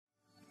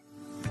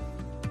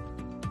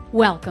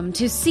Welcome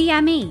to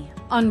CME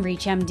on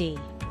ReachMD.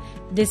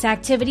 This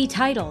activity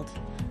titled,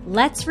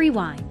 Let's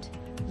Rewind,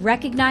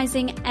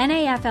 Recognizing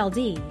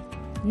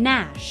NAFLD,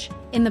 NASH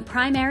in the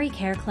Primary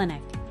Care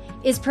Clinic,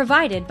 is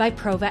provided by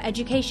Prova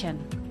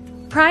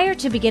Education. Prior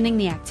to beginning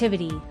the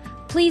activity,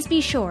 please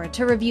be sure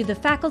to review the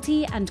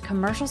faculty and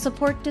commercial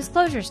support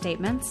disclosure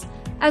statements,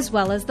 as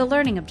well as the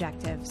learning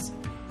objectives.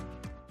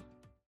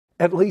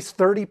 At least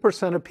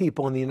 30% of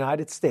people in the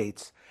United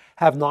States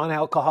have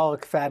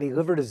nonalcoholic fatty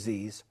liver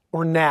disease,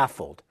 or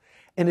NAFLD,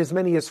 and as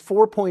many as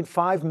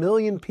 4.5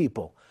 million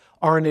people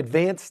are in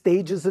advanced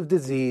stages of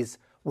disease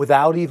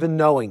without even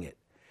knowing it.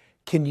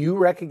 Can you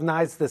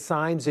recognize the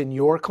signs in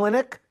your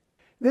clinic?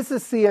 This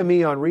is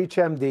CME on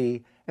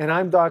ReachMD, and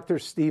I'm Dr.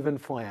 Stephen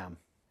Flamm.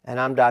 And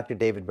I'm Dr.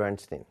 David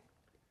Bernstein.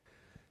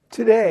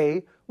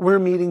 Today, we're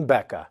meeting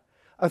Becca,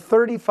 a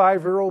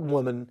 35-year-old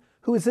woman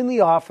who is in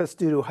the office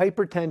due to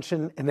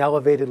hypertension and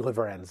elevated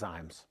liver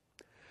enzymes.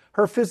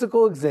 Her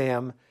physical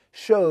exam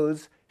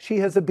shows she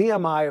has a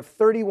BMI of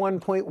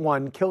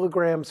 31.1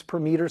 kilograms per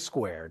meter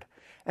squared,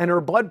 and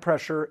her blood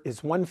pressure is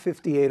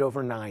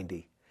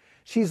 158/90.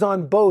 She's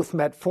on both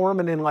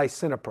metformin and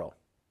lisinopril.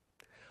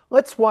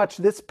 Let's watch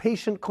this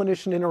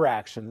patient-clinician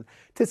interaction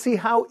to see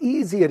how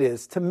easy it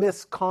is to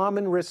miss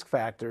common risk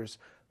factors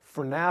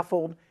for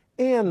NAFLD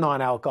and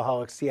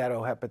non-alcoholic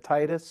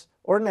steatohepatitis,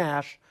 or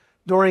NASH,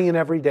 during an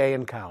everyday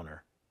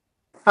encounter.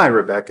 Hi,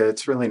 Rebecca.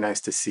 It's really nice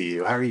to see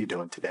you. How are you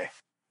doing today?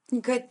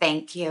 Good,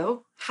 thank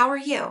you. How are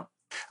you?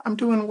 I'm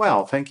doing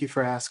well. Thank you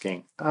for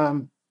asking.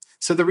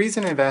 So the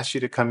reason I've asked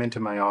you to come into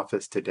my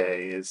office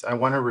today is I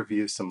want to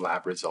review some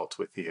lab results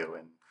with you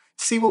and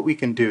see what we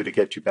can do to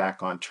get you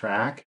back on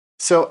track.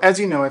 So as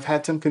you know, I've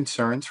had some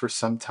concerns for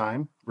some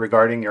time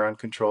regarding your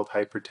uncontrolled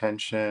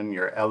hypertension,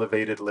 your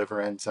elevated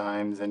liver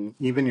enzymes, and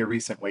even your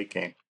recent weight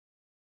gain.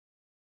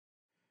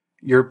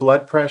 Your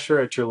blood pressure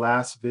at your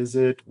last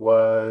visit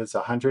was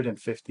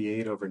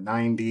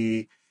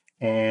 158/90,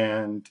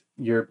 and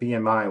your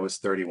BMI was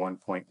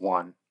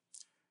 31.1.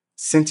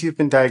 Since you've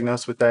been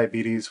diagnosed with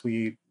diabetes,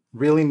 we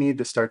really need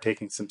to start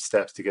taking some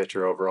steps to get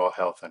your overall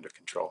health under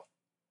control.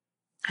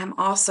 I'm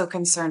also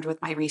concerned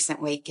with my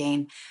recent weight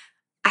gain.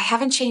 I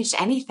haven't changed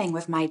anything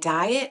with my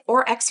diet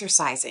or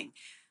exercising,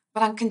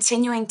 but I'm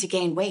continuing to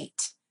gain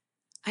weight.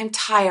 I'm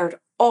tired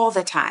all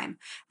the time,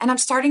 and I'm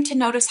starting to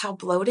notice how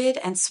bloated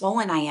and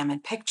swollen I am in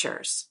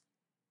pictures.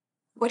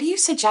 What do you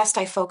suggest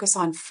I focus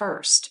on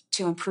first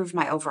to improve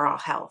my overall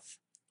health?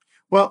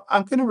 Well,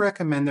 I'm going to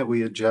recommend that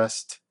we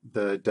adjust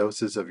the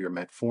doses of your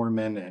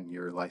metformin and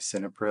your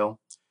lisinopril.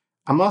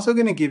 I'm also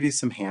going to give you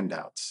some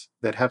handouts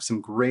that have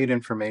some great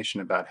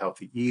information about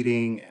healthy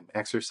eating and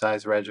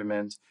exercise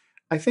regimens.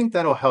 I think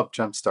that'll help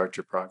jumpstart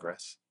your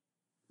progress.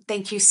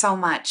 Thank you so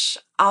much.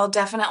 I'll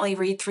definitely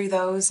read through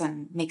those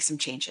and make some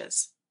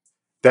changes.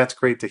 That's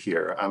great to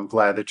hear. I'm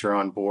glad that you're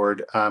on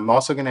board. I'm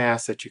also going to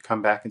ask that you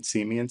come back and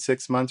see me in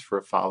 6 months for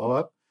a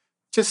follow-up,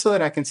 just so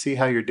that I can see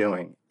how you're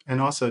doing. And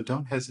also,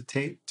 don't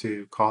hesitate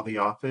to call the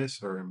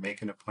office or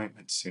make an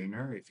appointment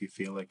sooner if you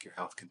feel like your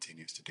health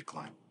continues to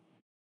decline.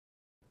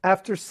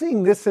 After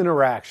seeing this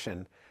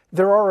interaction,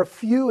 there are a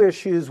few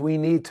issues we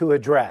need to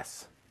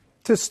address.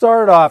 To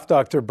start off,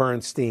 Dr.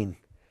 Bernstein,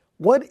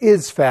 what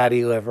is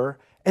fatty liver,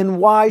 and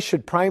why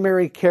should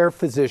primary care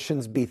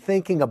physicians be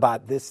thinking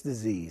about this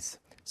disease?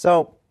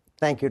 So,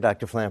 thank you,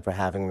 Dr. Flamm, for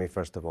having me,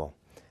 first of all.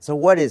 So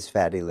what is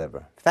fatty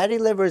liver? Fatty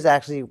liver is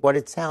actually what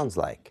it sounds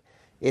like.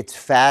 It's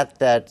fat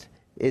that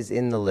is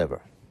in the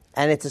liver,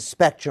 and it's a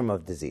spectrum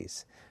of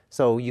disease.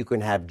 So you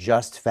can have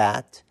just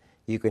fat,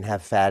 you can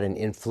have fat and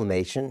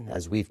inflammation,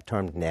 as we've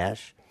termed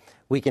NASH,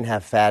 we can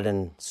have fat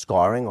and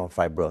scarring or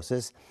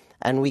fibrosis,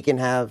 and we can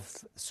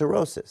have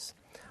cirrhosis.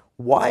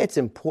 Why it's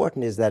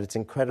important is that it's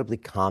incredibly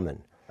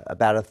common.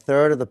 About a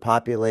third of the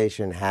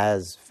population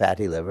has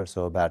fatty liver,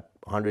 so about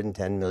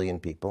 110 million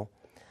people,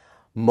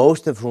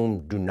 most of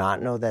whom do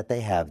not know that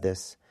they have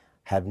this,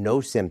 have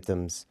no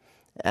symptoms,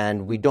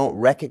 and we don't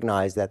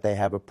recognize that they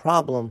have a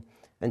problem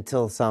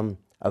until some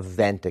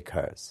event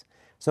occurs.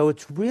 So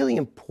it's really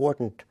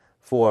important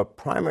for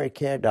primary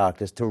care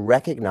doctors to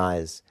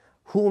recognize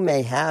who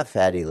may have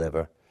fatty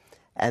liver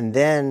and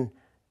then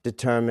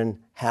determine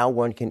how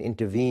one can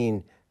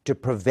intervene to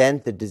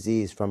prevent the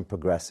disease from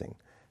progressing.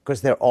 Because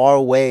there are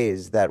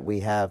ways that we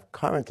have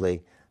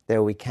currently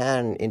that we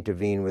can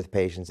intervene with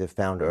patients if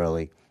found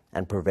early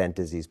and prevent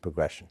disease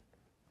progression.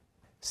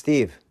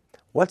 Steve,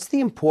 what's the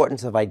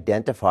importance of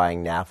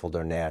identifying NAFLD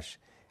or NASH,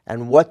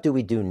 and what do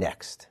we do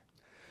next?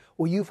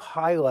 Well, you've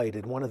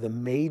highlighted one of the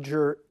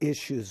major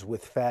issues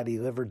with fatty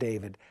liver,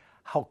 David,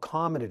 how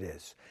common it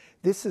is.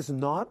 This is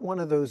not one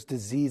of those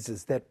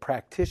diseases that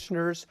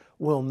practitioners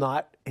will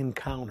not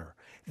encounter.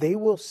 They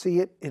will see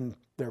it in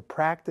their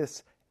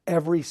practice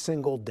every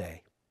single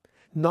day.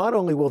 Not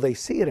only will they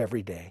see it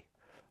every day,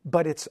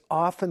 but it's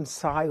often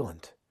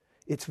silent.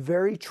 It's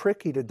very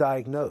tricky to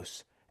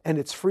diagnose, and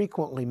it's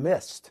frequently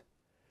missed.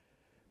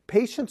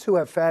 Patients who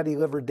have fatty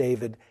liver,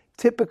 David,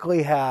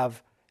 typically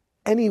have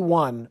any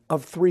one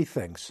of three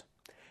things.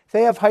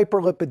 They have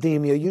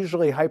hyperlipidemia,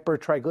 usually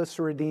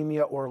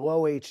hypertriglyceridemia or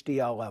low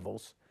HDL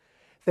levels.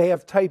 they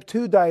have type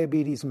 2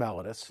 diabetes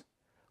mellitus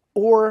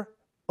or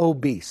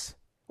obese,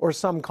 or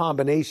some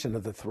combination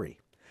of the three.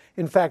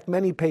 In fact,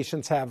 many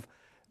patients have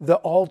the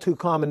all too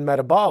common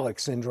metabolic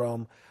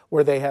syndrome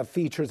where they have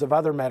features of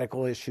other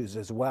medical issues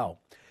as well.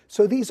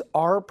 So these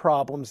are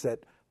problems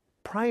that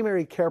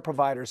primary care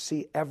providers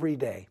see every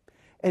day.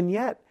 And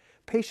yet,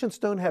 patients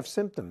don't have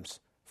symptoms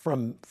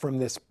from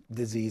this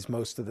disease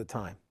most of the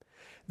time.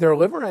 Their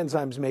liver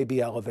enzymes may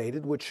be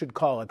elevated, which should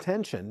call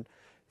attention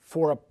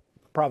for a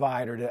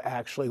provider to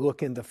actually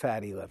look into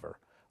fatty liver.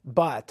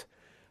 But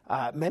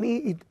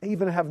many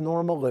even have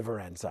normal liver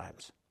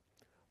enzymes.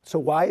 So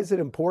why is it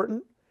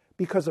important?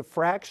 Because a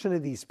fraction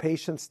of these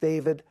patients,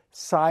 David,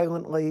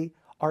 silently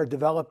are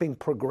developing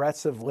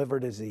progressive liver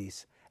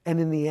disease. And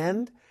in the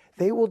end,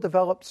 they will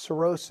develop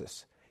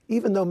cirrhosis,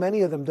 even though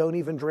many of them don't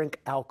even drink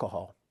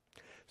alcohol.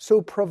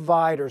 So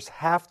providers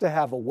have to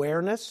have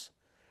awareness,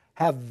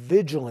 have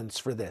vigilance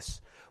for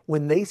this.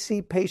 When they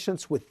see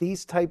patients with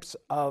these types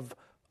of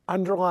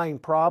underlying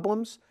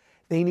problems,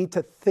 they need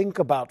to think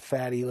about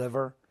fatty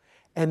liver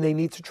and they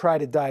need to try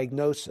to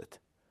diagnose it.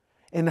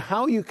 And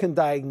how you can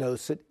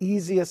diagnose it,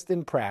 easiest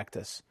in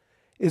practice,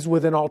 is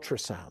with an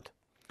ultrasound.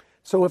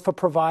 So if a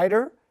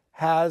provider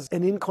has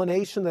an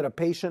inclination that a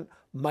patient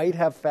might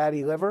have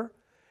fatty liver,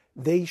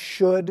 they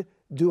should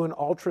do an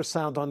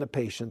ultrasound on the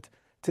patient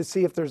to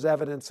see if there's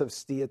evidence of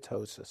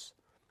steatosis.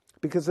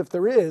 Because if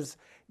there is,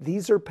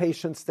 these are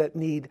patients that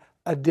need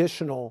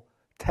additional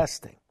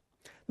testing.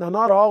 Now,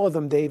 not all of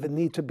them, David,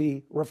 need to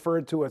be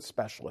referred to a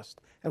specialist,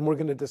 and we're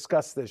going to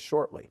discuss this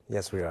shortly.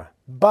 Yes, we are.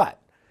 But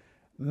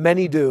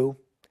many do,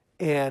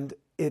 and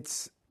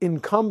it's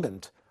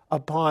incumbent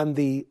upon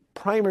the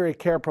primary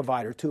care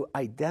provider to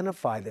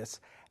identify this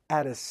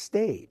at a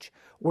stage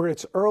where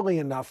it's early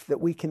enough that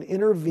we can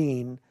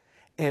intervene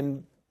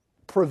and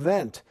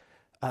prevent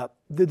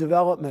the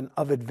development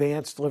of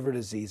advanced liver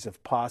disease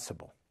if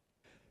possible.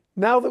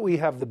 Now that we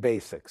have the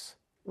basics,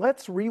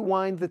 let's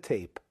rewind the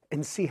tape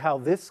and see how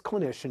this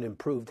clinician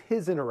improved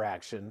his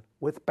interaction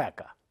with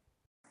Becca.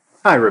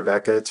 Hi,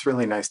 Rebecca. It's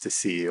really nice to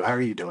see you. How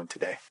are you doing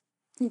today?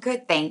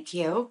 Good, thank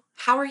you.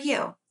 How are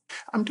you?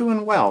 I'm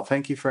doing well.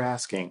 Thank you for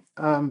asking.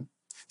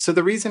 So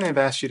the reason I've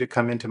asked you to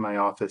come into my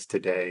office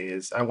today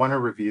is I want to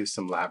review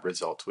some lab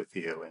results with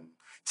you and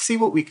see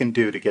what we can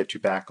do to get you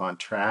back on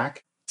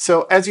track.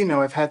 So as you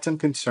know, I've had some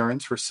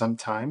concerns for some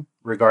time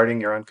regarding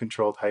your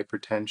uncontrolled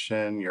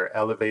hypertension, your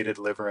elevated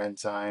liver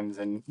enzymes,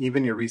 and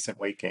even your recent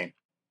weight gain.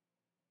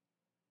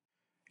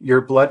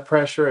 Your blood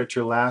pressure at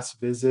your last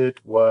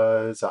visit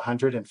was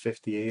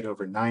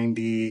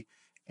 158/90,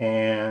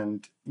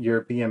 and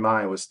your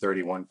BMI was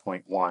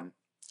 31.1.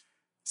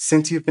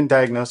 Since you've been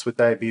diagnosed with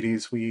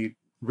diabetes, we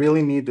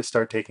really need to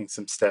start taking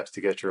some steps to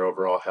get your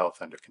overall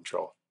health under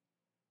control.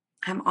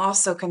 I'm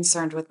also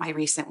concerned with my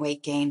recent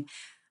weight gain.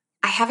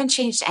 I haven't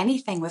changed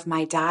anything with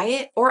my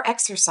diet or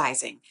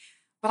exercising,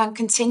 but I'm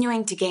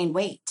continuing to gain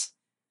weight.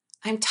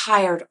 I'm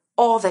tired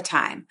all the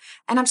time,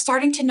 and I'm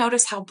starting to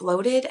notice how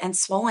bloated and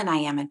swollen I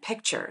am in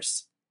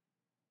pictures.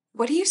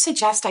 What do you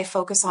suggest I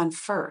focus on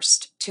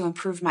first to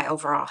improve my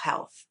overall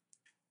health?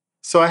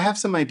 So I have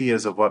some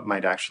ideas of what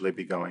might actually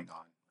be going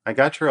on. I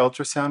got your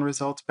ultrasound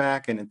results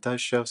back, and it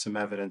does show some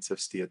evidence of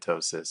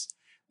steatosis.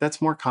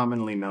 That's more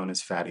commonly known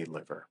as fatty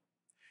liver.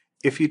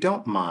 If you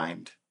don't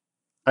mind,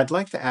 I'd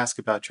like to ask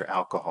about your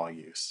alcohol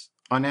use.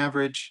 On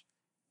average,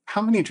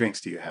 how many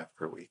drinks do you have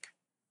per week?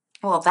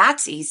 Well,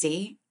 that's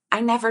easy. I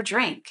never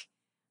drink.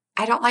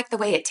 I don't like the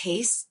way it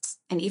tastes,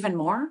 and even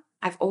more,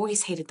 I've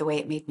always hated the way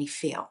it made me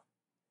feel.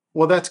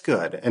 Well, that's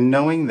good. And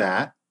knowing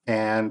that,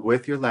 and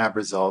with your lab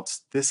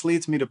results, this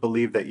leads me to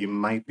believe that you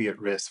might be at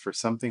risk for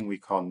something we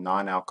call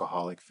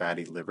nonalcoholic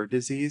fatty liver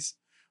disease,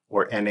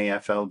 or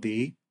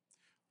NAFLD,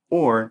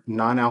 or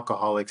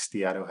nonalcoholic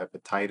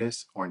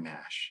steatohepatitis, or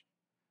NASH.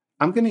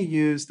 I'm going to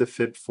use the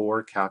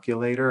FIB4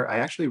 calculator. I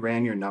actually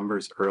ran your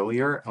numbers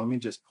earlier. Let me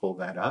just pull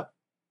that up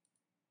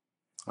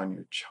on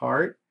your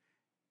chart.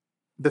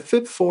 The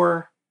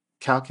FIB4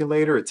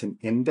 calculator, it's an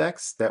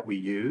index that we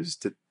use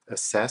to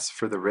assess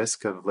for the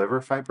risk of liver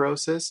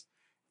fibrosis.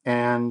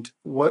 And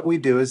what we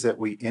do is that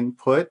we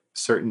input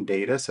certain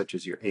data such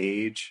as your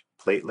age,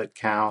 platelet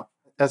count,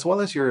 as well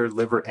as your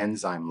liver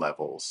enzyme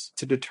levels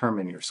to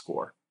determine your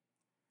score.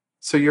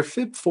 So your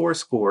FIB4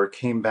 score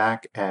came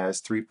back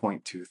as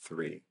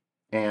 3.23.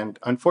 And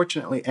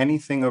unfortunately,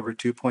 anything over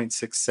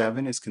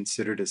 2.67 is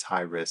considered as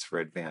high risk for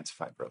advanced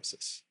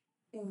fibrosis.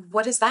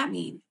 What does that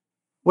mean?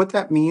 What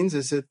that means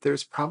is that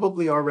there's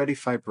probably already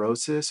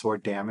fibrosis or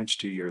damage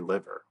to your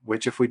liver,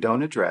 which if we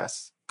don't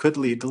address, could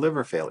lead to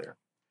liver failure.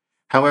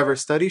 However,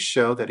 studies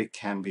show that it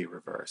can be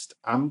reversed.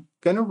 I'm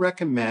going to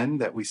recommend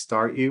that we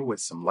start you with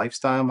some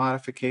lifestyle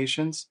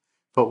modifications,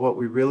 but what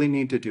we really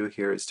need to do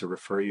here is to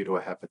refer you to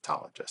a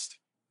hepatologist.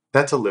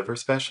 That's a liver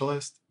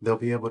specialist. They'll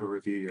be able to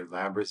review your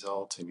lab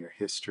results and your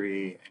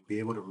history and be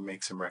able to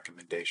make some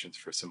recommendations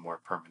for some more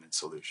permanent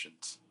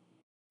solutions.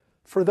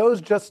 For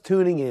those just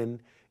tuning in,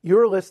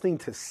 you're listening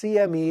to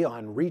CME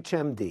on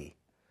ReachMD.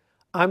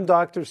 I'm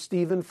Dr.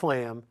 Stephen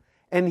Flamm,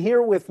 and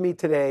here with me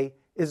today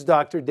is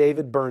Dr.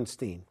 David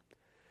Bernstein.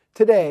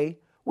 Today,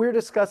 we're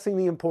discussing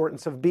the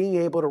importance of being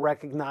able to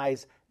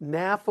recognize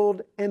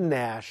NAFLD and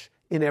NASH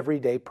in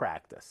everyday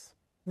practice.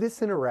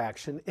 This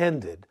interaction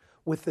ended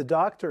with the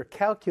doctor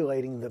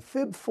calculating the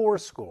FIB-4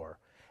 score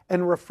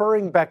and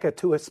referring Becca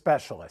to a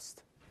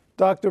specialist.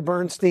 Dr.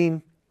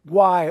 Bernstein,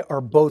 why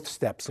are both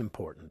steps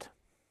important?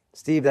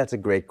 Steve, that's a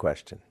great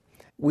question.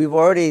 We've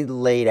already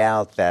laid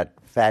out that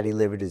fatty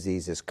liver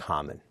disease is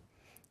common,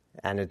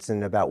 and it's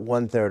in about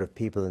 1/3 of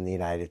people in the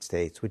United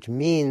States, which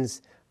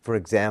means, for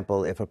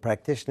example, if a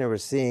practitioner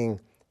is seeing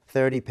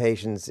 30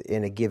 patients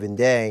in a given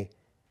day,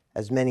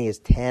 as many as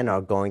 10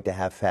 are going to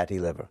have fatty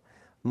liver,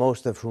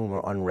 most of whom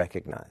are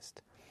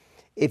unrecognized.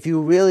 If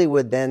you really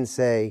would then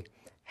say,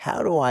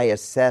 how do I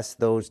assess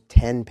those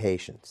 10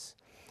 patients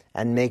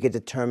and make a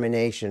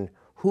determination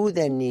who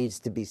then needs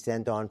to be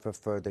sent on for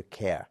further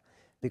care?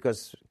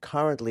 Because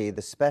currently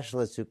the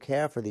specialists who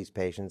care for these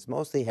patients,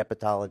 mostly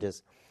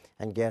hepatologists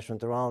and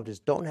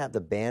gastroenterologists, don't have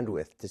the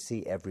bandwidth to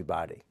see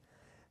everybody.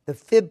 The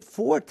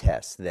FIB-4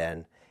 test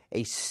then,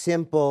 a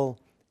simple,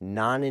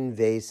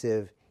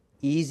 non-invasive,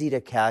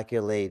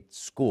 easy-to-calculate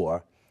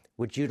score,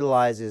 which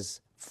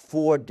utilizes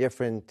 4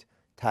 different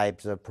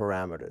types of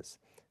parameters.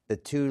 The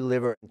 2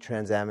 liver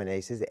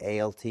transaminases,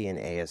 ALT and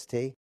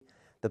AST,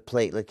 the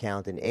platelet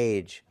count and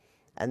age,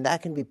 and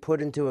that can be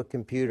put into a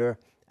computer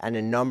and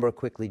a number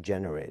quickly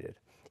generated.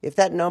 If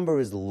that number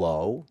is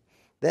low,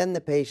 then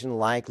the patient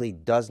likely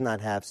does not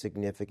have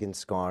significant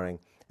scarring,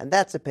 and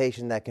that's a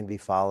patient that can be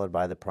followed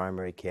by the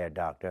primary care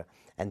doctor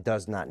and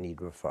does not need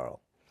referral.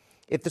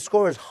 If the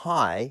score is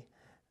high,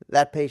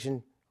 that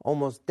patient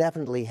almost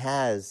definitely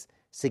has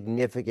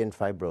significant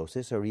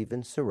fibrosis or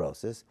even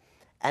cirrhosis,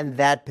 and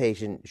that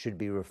patient should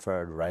be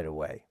referred right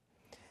away.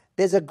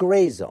 There's a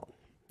gray zone,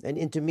 an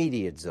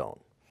intermediate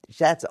zone.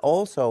 That's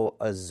also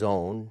a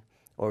zone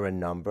or a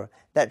number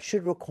that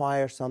should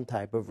require some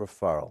type of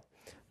referral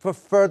for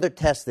further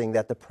testing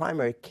that the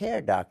primary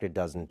care doctor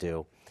doesn't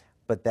do,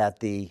 but that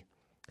the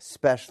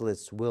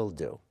specialists will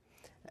do.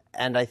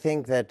 And I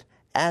think that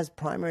as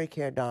primary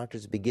care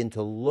doctors begin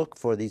to look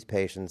for these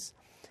patients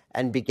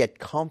and get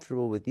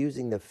comfortable with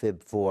using the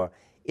FIB-4,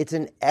 it's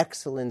an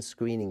excellent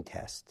screening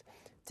test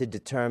to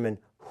determine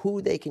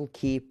who they can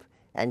keep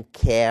and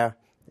care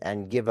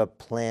and give a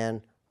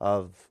plan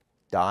of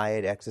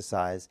diet,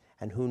 exercise,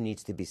 and who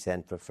needs to be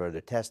sent for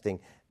further testing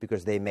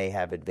because they may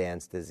have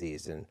advanced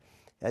disease. And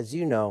as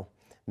you know,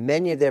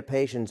 many of their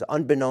patients,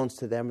 unbeknownst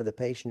to them or the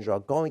patients, are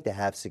going to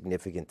have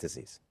significant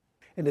disease.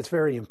 And it's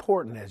very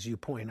important, as you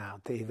point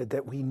out, David,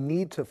 that we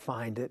need to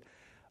find it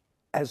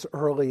as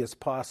early as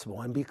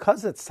possible. And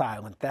because it's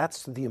silent,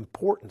 that's the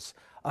importance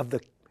of the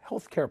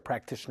healthcare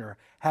practitioner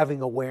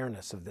having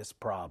awareness of this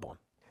problem.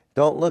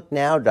 Don't look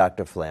now,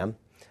 Dr. Flamm,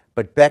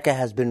 but Becca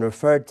has been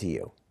referred to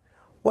you.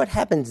 What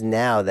happens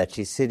now that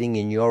she's sitting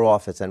in your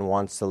office and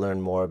wants to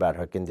learn more about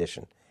her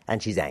condition,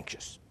 and she's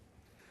anxious?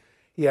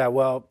 Yeah,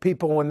 well,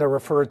 people, when they're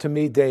referred to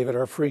me, David,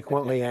 are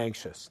frequently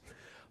anxious.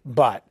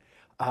 But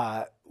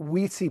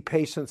we see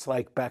patients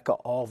like Becca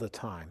all the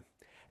time.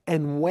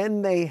 And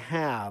when they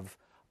have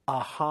a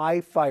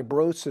high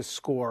fibrosis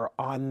score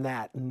on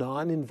that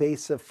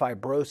non-invasive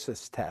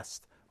fibrosis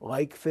test,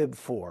 like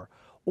FIB-4,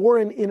 or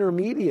an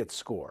intermediate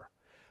score,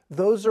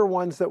 those are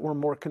ones that we're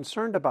more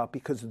concerned about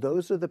because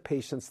those are the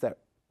patients that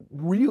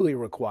really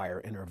require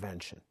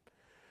intervention.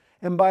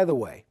 And by the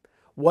way,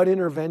 what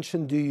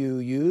intervention do you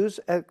use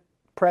at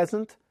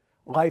present?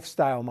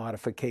 Lifestyle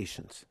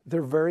modifications.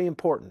 They're very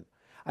important.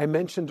 I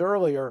mentioned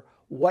earlier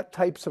what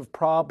types of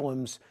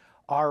problems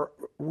are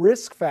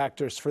risk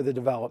factors for the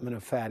development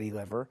of fatty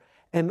liver,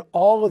 and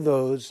all of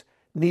those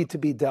need to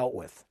be dealt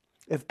with.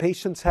 If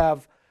patients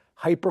have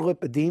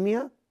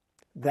hyperlipidemia,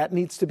 that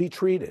needs to be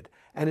treated.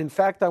 And in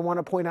fact, I want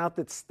to point out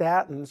that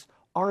statins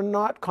are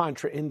not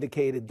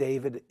contraindicated,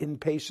 David, in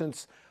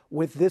patients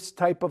with this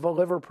type of a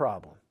liver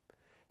problem.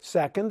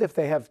 Second, if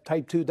they have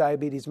type 2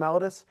 diabetes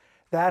mellitus,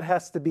 that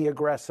has to be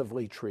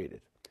aggressively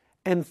treated.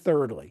 And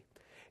thirdly,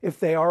 if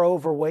they are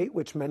overweight,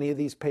 which many of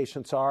these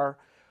patients are,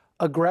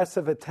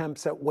 aggressive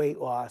attempts at weight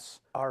loss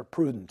are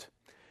prudent.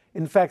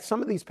 In fact,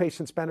 some of these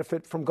patients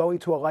benefit from going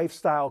to a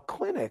lifestyle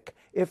clinic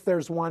if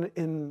there's one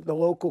in the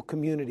local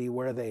community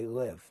where they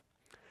live.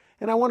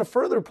 And I want to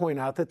further point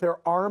out that there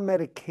are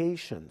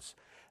medications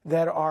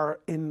that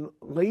are in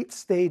late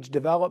stage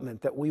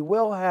development that we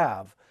will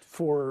have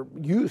for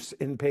use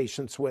in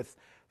patients with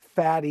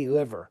fatty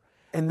liver.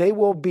 And they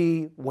will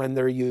be, when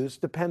they're used,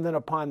 dependent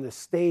upon the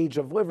stage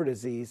of liver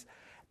disease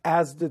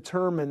as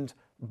determined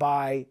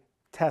by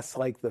tests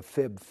like the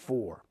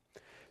FIB-4.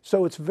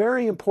 So it's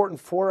very important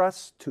for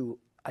us to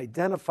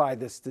identify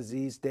this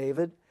disease,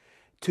 David,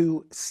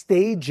 to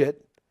stage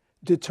it,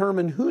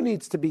 determine who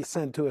needs to be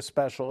sent to a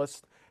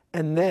specialist,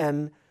 and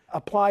then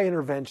apply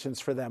interventions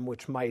for them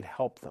which might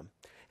help them.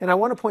 And I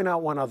want to point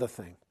out one other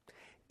thing.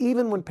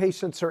 Even when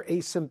patients are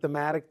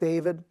asymptomatic,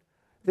 David,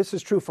 this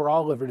is true for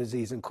all liver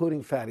disease,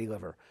 including fatty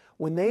liver.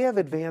 When they have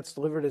advanced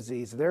liver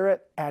disease,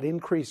 they're at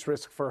increased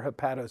risk for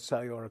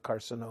hepatocellular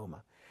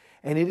carcinoma.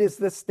 And it is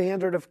the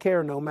standard of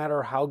care, no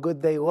matter how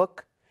good they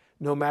look,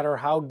 no matter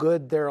how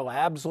good their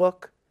labs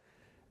look,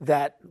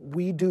 that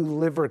we do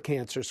liver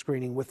cancer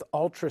screening with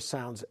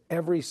ultrasounds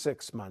every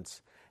 6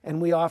 months,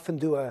 and we often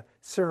do a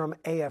serum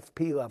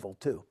AFP level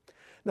too.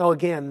 Now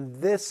again,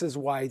 this is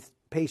why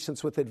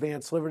patients with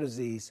advanced liver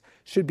disease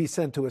should be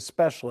sent to a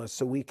specialist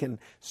so we can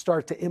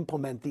start to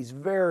implement these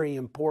very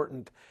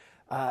important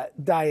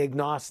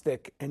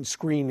diagnostic and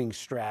screening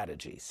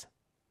strategies.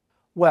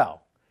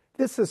 Well,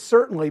 this has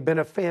certainly been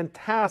a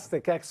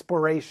fantastic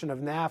exploration of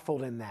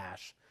NAFLD and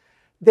NASH.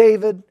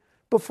 David,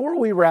 before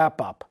we wrap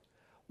up,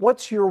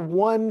 what's your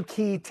one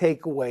key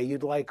takeaway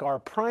you'd like our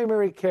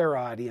primary care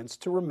audience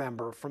to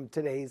remember from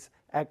today's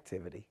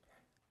activity?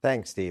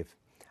 Thanks, Steve.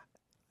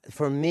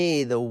 For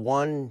me, the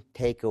one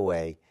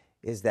takeaway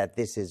is that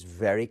this is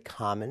very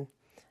common,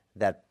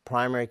 that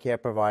primary care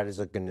providers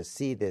are going to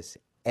see this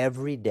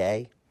every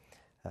day.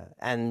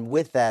 And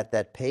with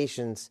that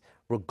patients,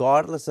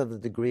 regardless of the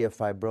degree of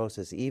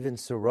fibrosis, even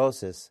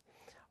cirrhosis,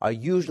 are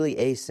usually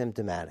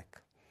asymptomatic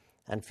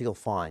and feel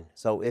fine.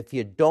 So if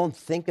you don't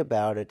think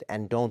about it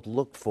and don't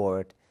look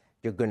for it,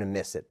 you're going to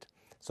miss it.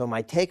 So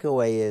my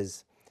takeaway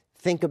is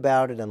think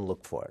about it and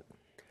look for it.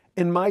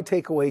 And my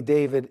takeaway,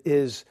 David,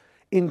 is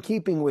in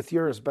keeping with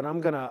yours, but I'm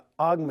going to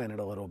augment it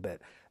a little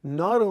bit.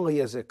 Not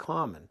only is it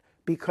common,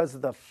 because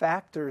the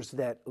factors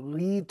that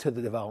lead to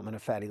the development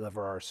of fatty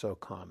liver are so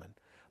common,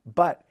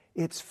 but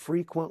it's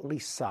frequently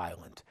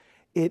silent.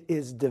 It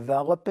is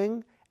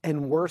developing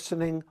and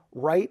worsening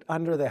right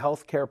under the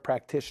healthcare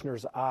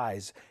practitioner's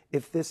eyes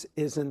if this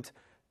isn't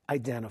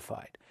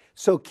identified.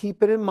 So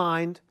keep it in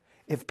mind.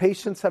 If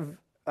patients of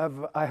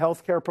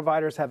healthcare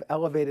providers have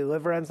elevated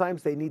liver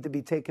enzymes, they need to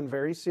be taken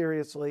very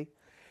seriously.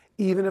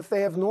 Even if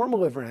they have normal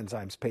liver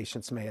enzymes,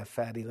 patients may have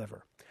fatty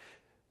liver.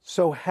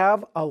 So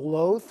have a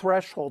low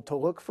threshold to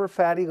look for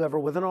fatty liver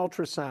with an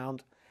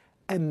ultrasound,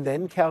 and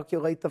then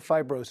calculate the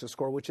fibrosis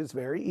score, which is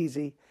very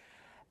easy,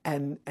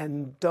 and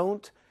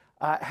don't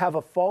have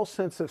a false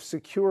sense of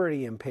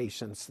security in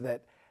patients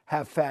that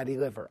have fatty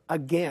liver.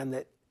 Again,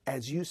 that,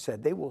 as you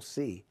said, they will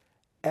see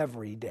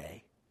every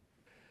day.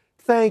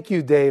 Thank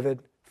you,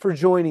 David, for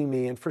joining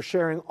me and for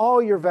sharing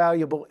all your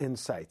valuable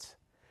insights.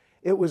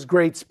 It was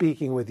great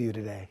speaking with you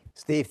today.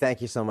 Steve,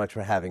 thank you so much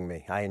for having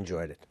me. I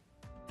enjoyed it.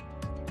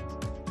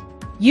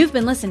 You've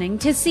been listening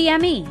to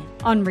CME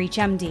on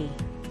ReachMD.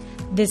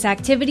 This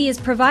activity is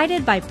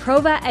provided by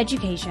Prova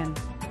Education.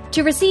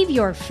 To receive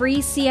your free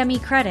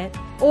CME credit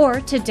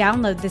or to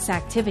download this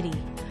activity,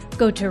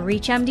 go to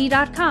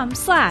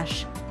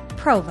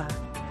reachmd.com/Prova.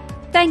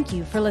 Thank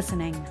you for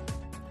listening.